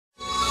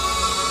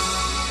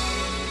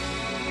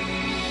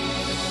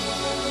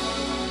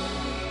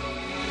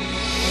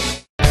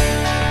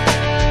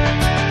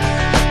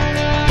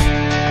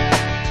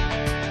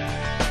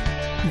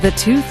The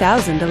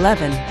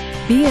 2011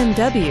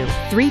 BMW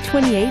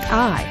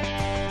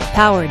 328i,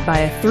 powered by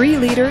a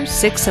 3-liter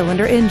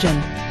 6-cylinder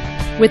engine.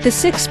 With the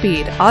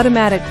 6-speed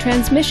automatic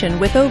transmission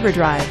with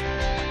overdrive,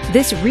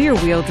 this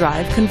rear-wheel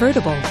drive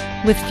convertible,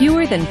 with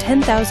fewer than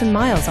 10,000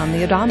 miles on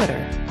the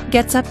odometer,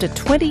 gets up to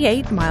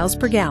 28 miles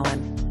per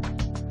gallon.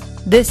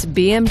 This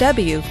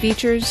BMW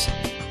features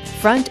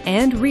front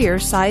and rear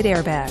side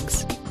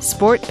airbags,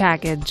 sport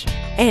package,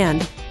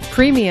 and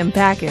premium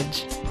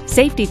package.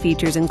 Safety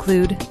features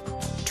include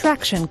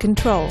traction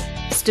control,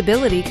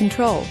 stability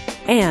control,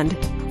 and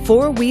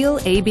 4-wheel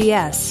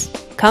ABS.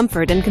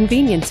 Comfort and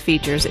convenience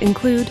features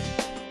include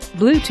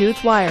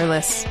Bluetooth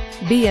wireless,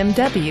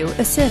 BMW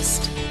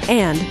Assist,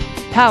 and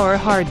power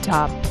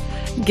hardtop.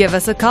 Give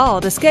us a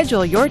call to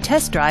schedule your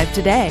test drive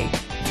today.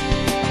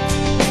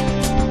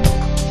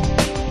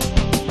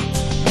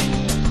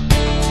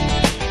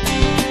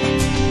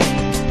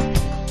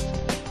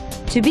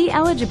 To be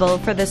eligible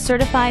for the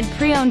Certified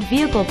Pre-Owned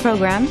Vehicle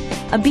Program,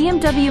 a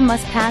BMW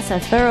must pass a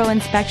thorough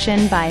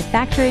inspection by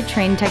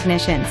factory-trained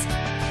technicians.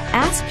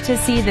 Ask to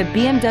see the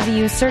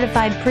BMW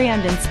Certified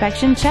Pre-Owned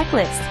Inspection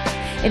Checklist.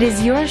 It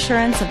is your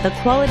assurance of the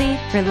quality,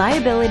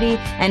 reliability,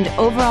 and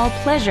overall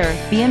pleasure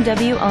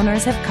BMW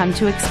owners have come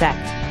to expect.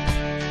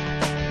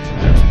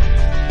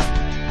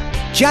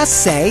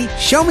 Just say,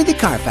 "Show me the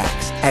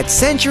Carfax" at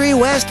Century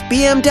West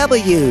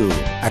BMW,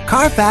 a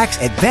Carfax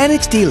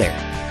Advantage dealer.